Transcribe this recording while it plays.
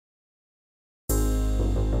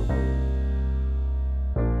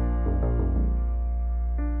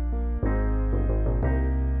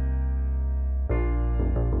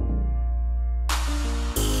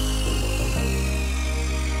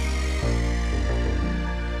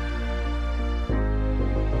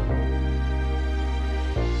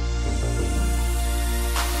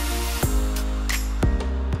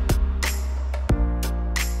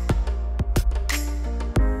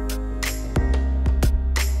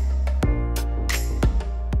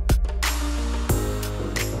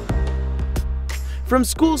From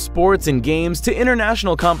school sports and games to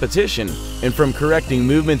international competition, and from correcting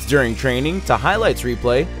movements during training to highlights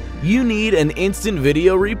replay, you need an instant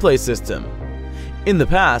video replay system. In the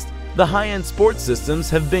past, the high-end sports systems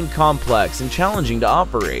have been complex and challenging to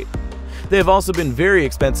operate. They have also been very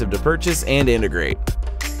expensive to purchase and integrate.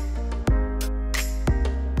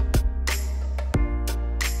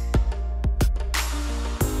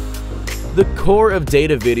 The core of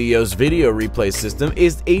Datavideo's video replay system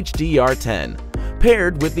is HDR-10.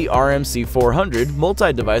 Paired with the RMC-400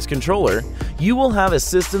 multi-device controller, you will have a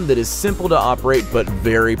system that is simple to operate but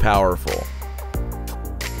very powerful.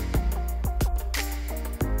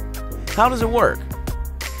 How does it work?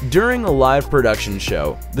 During a live production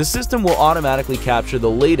show, the system will automatically capture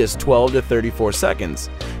the latest 12 to 34 seconds,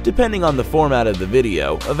 depending on the format of the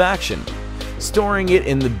video, of action, storing it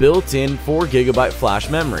in the built-in 4 GB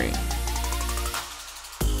flash memory.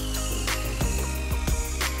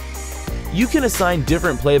 You can assign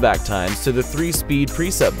different playback times to the 3-speed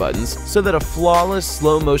preset buttons so that a flawless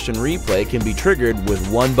slow-motion replay can be triggered with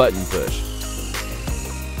one button push.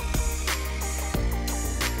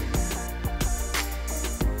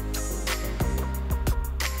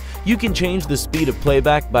 You can change the speed of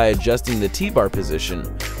playback by adjusting the T-bar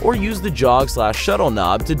position, or use the jog/shuttle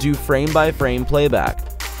knob to do frame-by-frame playback.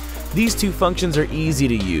 These two functions are easy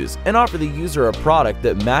to use and offer the user a product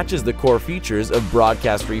that matches the core features of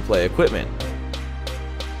broadcast replay equipment.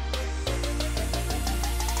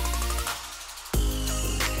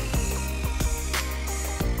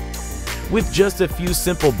 With just a few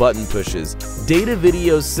simple button pushes,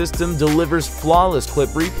 Datavideo's system delivers flawless clip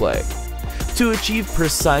replay. To achieve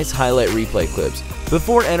precise highlight replay clips,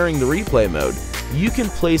 before entering the replay mode, you can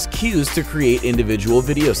place cues to create individual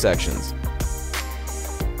video sections.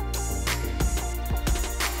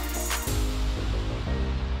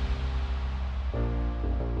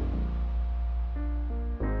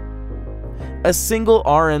 A single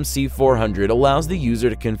RMC-400 allows the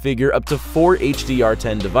user to configure up to 4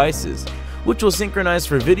 HDR-10 devices, which will synchronize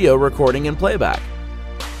for video recording and playback.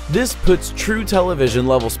 This puts true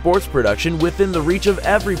television-level sports production within the reach of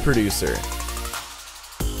every producer.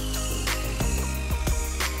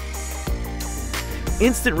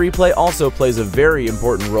 Instant replay also plays a very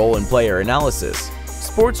important role in player analysis,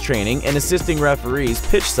 sports training, and assisting referees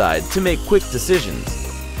pitchside to make quick decisions.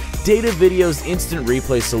 Datavideo's instant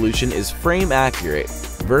replay solution is frame accurate,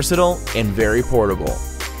 versatile, and very portable.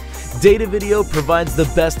 Datavideo provides the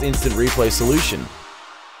best instant replay solution,